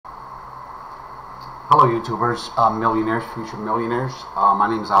Hello YouTubers, millionaires, future millionaires. My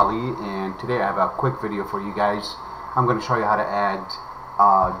name is Ali, and today I have a quick video for you guys. I'm going to show you how to add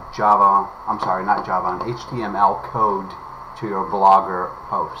an HTML code to your Blogger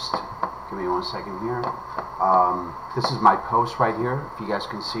post. Give me 1 second here. This is my post right here, if you guys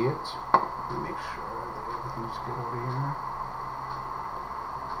can see it. Let me make sure that everything's good over here.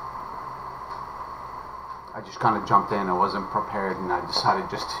 I just kind of jumped in. I wasn't prepared, and I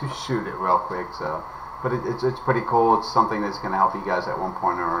decided just to shoot it real quick. But it's pretty cool. It's something that's going to help you guys at one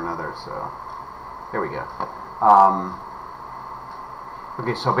point or another. So there we go.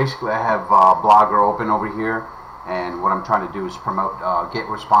 Okay, so basically I have Blogger open over here, and what I'm trying to do is promote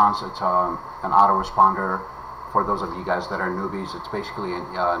GetResponse. It's an autoresponder for those of you guys that are newbies. It's basically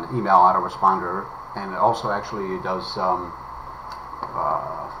an email autoresponder, and it also actually does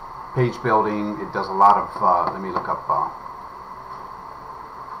page building. It does a lot of let me look up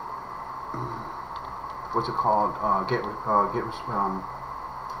what's it called?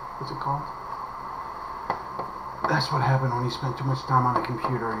 What's it called? That's what happened when you spend too much time on a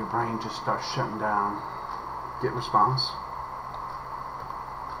computer. Your brain just starts shutting down. GetResponse.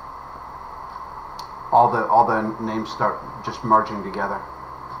 All the names start just merging together.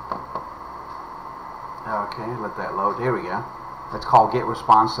 Okay, let that load. There we go. It's called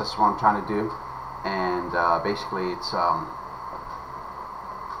GetResponse. That's what I'm trying to do, and basically it's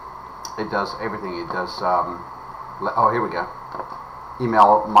it does everything. It does oh, here we go.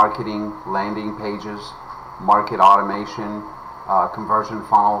 Email marketing, landing pages, market automation, conversion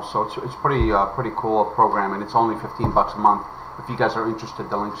funnels. So it's pretty cool program, and it's only 15 bucks a month. If you guys are interested,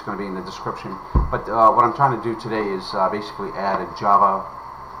 the link is going to be in the description. But what I'm trying to do today is basically add a Java.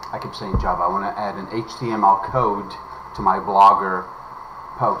 I keep saying Java. I want to add an HTML code to my Blogger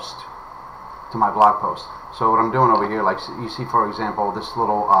post, to my blog post. So what I'm doing over here, like you see, for example, this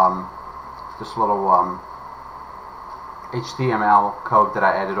little HTML code that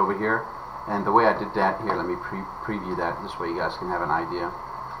I added over here, and the way I did that here, let me preview that. This way you guys can have an idea.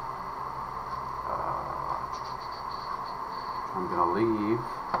 I'm gonna leave.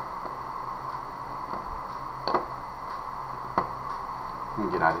 Let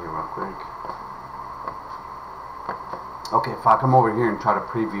me get out of here real quick. Okay, if I come over here and try to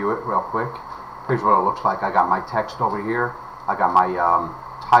preview it real quick, here's what it looks like. I got my text over here, I got my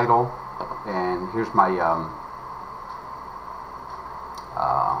title, and here's my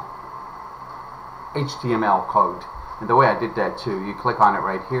HTML code. And the way I did that too, you click on it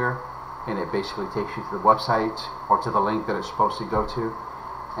right here, and it basically takes you to the website or to the link that it's supposed to go to.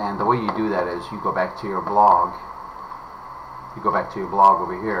 And the way you do that is you go back to your blog. You go back to your blog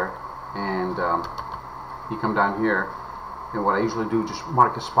over here, and you come down here. And what I usually do, just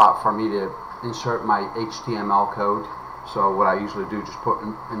mark a spot for me to insert my HTML code. So what I usually do, just put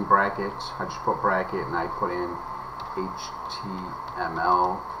in brackets. I just put bracket and I put in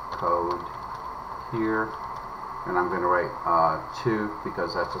HTML code here. And I'm going to write 2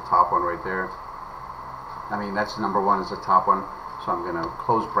 because that's the top one right there. I mean, that's number 1 is the top one. So I'm going to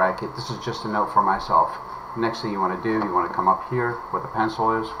close bracket. This is just a note for myself. Next thing you want to do, you want to come up here where the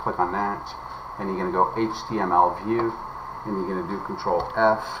pencil is, click on that, and you're going to go HTML view. And you're going to do Control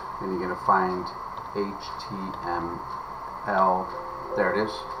F, and you're going to find HTML. There it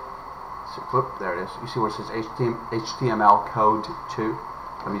is. So, whoop, there it is. You see where it says HTML code 2?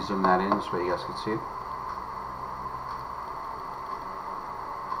 Let me zoom that in so you guys can see it.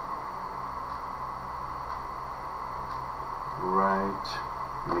 Right.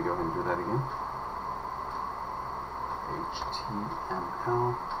 Let me go ahead and do that again.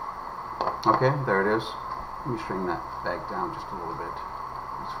 HTML. Okay, there it is. Let me shrink that back down just a little bit.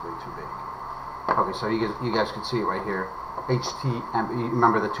 It's way too big. Okay, so you guys can see it right here. HTML. You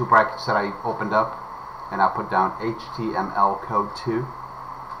remember the 2 brackets that I opened up, and I put down HTML code 2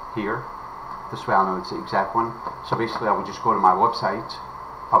 here. This way I'll know it's the exact one. So basically, I would just go to my website.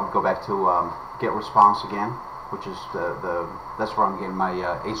 I would go back to GetResponse again, which is that's where I'm getting my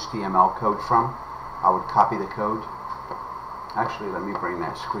HTML code from. I would copy the code. Actually, let me bring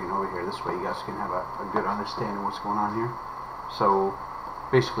that screen over here. This way you guys can have a good understanding of what's going on here. So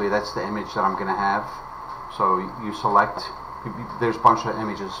basically that's the image that I'm going to have. So you select, there's a bunch of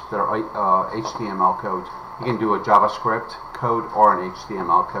images that are HTML code. You can do a JavaScript code or an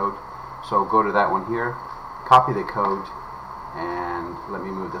HTML code. So go to that one here, copy the code, and let me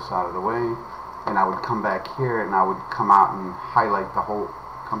move this out of the way. And I would come back here, and I would come out and highlight the whole,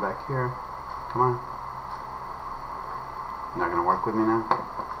 come back here, come on. Not going to work with me now.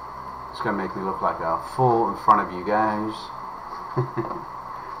 It's going to make me look like a fool in front of you guys.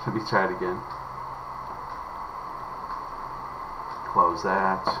 Let me try it again. Close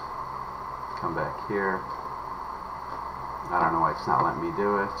that. come back here. I don't know why it's not letting me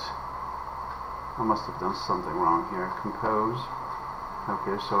do it. I must have done something wrong here. Compose.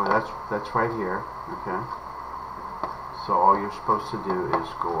 Okay, so that's right here. Okay. So all you're supposed to do is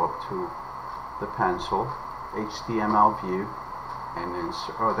go up to the pencil, HTML view, and then,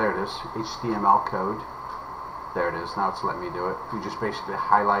 oh, there it is, HTML code. There it is. Now it's letting me do it. You just basically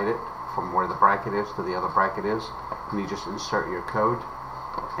highlight it from where the bracket is to the other bracket is, and you just insert your code,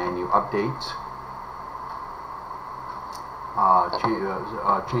 and you update.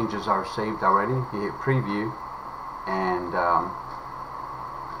 Changes are saved already. You hit preview, and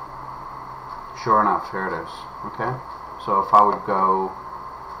sure enough, here it is. Okay. So if I would go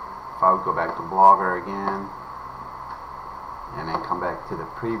back to Blogger again, and then come back to the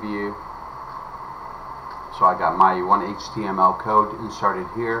preview. So I got my one HTML code inserted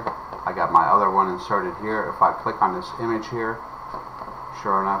here. I got my other one inserted here. If I click on this image here,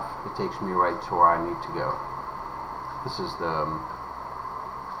 sure enough, it takes me right to where I need to go. This is the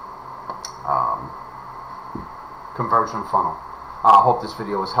conversion funnel. I hope this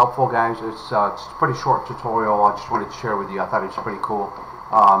video was helpful, guys. It's a pretty short tutorial. I just wanted to share with you. I thought it was pretty cool.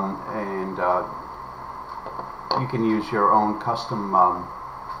 You can use your own custom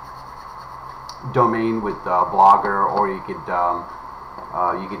domain with Blogger, or you could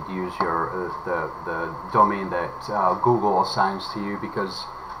use your the domain that Google assigns to you, because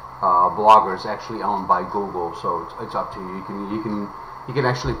Blogger is actually owned by Google, so it's up to you. You can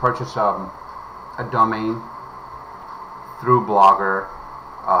actually purchase a domain through Blogger,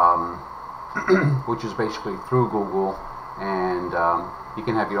 which is basically through Google, and you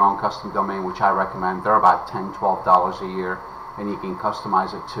can have your own custom domain, which I recommend. They're about $10–12 a year, and you can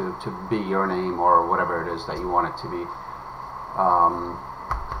customize it to be your name or whatever it is that you want it to be.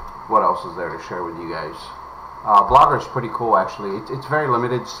 What else is there to share with you guys? Blogger is pretty cool, actually. It's very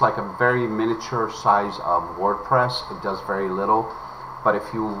limited. It's like a very miniature size of WordPress. It does very little, but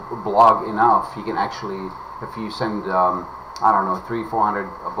if you blog enough, you can actually, if you send I don't know,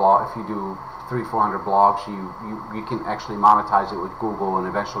 300–400 blog, if you do 300–400 blogs, you can actually monetize it with Google, and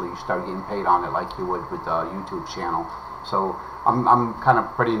eventually you start getting paid on it like you would with a YouTube channel. So I'm kind of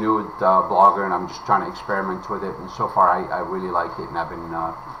pretty new with Blogger, and I'm just trying to experiment with it, and so far I really like it, and I've been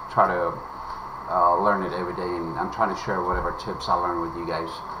trying to learn it every day, and I'm trying to share whatever tips I learn with you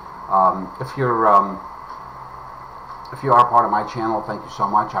guys. If you are part of my channel, thank you so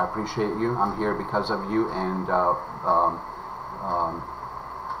much. I appreciate you. I'm here because of you, and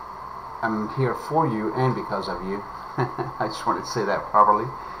I'm here for you and because of you. I just wanted to say that properly.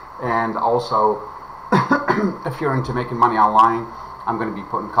 And also, if you're into making money online, I'm going to be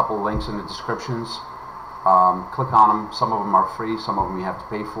putting a couple of links in the descriptions. Click on them. Some of them are free, some of them you have to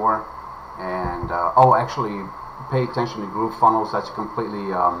pay for. And oh, actually, pay attention to GrooveFunnels. That's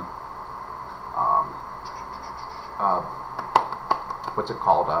completely what's it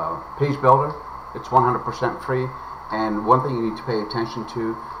called? Page Builder. It's 100% free. And one thing you need to pay attention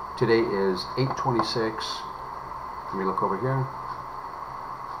to, today is 8/26. Let me look over here.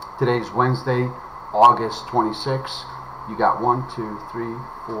 Today's Wednesday, August 26. You got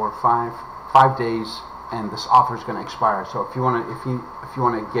 5 days, and this offer is going to expire. So if you want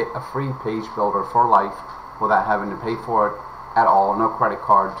to get a free page builder for life without having to pay for it at all, no credit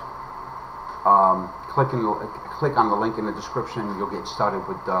card, click on the link in the description. You'll get started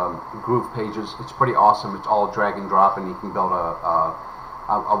with Groove Pages. It's pretty awesome. It's all drag and drop, and you can build a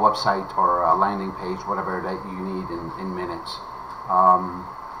website or a landing page, whatever that you need in minutes.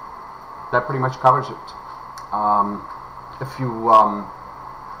 That pretty much covers it. If you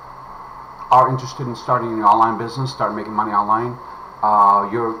are interested in starting an online business, start making money online,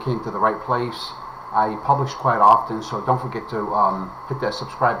 you came to the right place. I publish quite often, so don't forget to hit that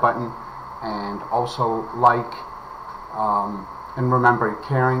subscribe button, and also like, and remember,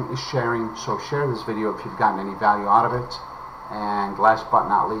 caring is sharing, so share this video if you've gotten any value out of it. And last but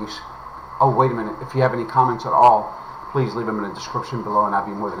not least, oh wait a minute, if you have any comments at all, please leave them in the description below, and I'd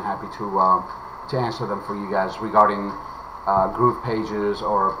be more than happy to answer them for you guys regarding Groove Pages,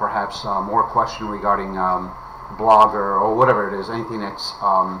 or perhaps more question regarding Blogger, or whatever it is, anything that's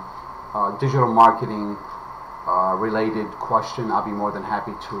digital marketing related question. I'll be more than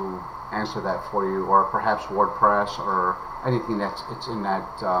happy to answer that for you, or perhaps WordPress, or anything that's in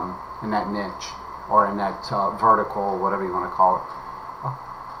that niche, or in that vertical, whatever you want to call it.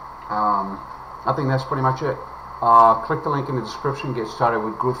 I think that's pretty much it. Click the link in the description, get started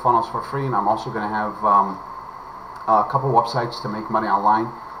with GrooveFunnels for free, and I'm also going to have a couple websites to make money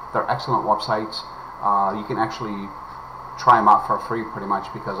online. They're excellent websites. You can actually try them out for free pretty much,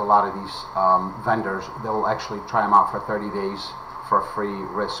 because a lot of these vendors, they'll actually try them out for 30 days for free,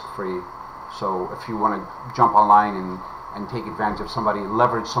 risk-free. So if you want to jump online and take advantage of somebody,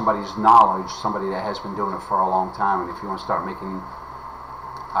 leverage somebody's knowledge, somebody that has been doing it for a long time, and if you want to start making,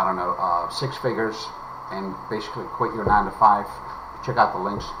 I don't know, 6 figures and basically quit your 9 to 5, check out the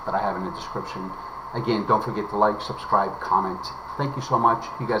links that I have in the description. Again, don't forget to like, subscribe, comment. Thank you so much.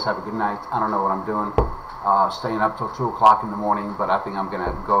 You guys have a good night. I don't know what I'm doing. Staying up till 2 o'clock in the morning, but I think I'm going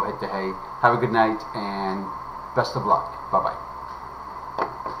to go hit the hay. Have a good night and best of luck. Bye-bye.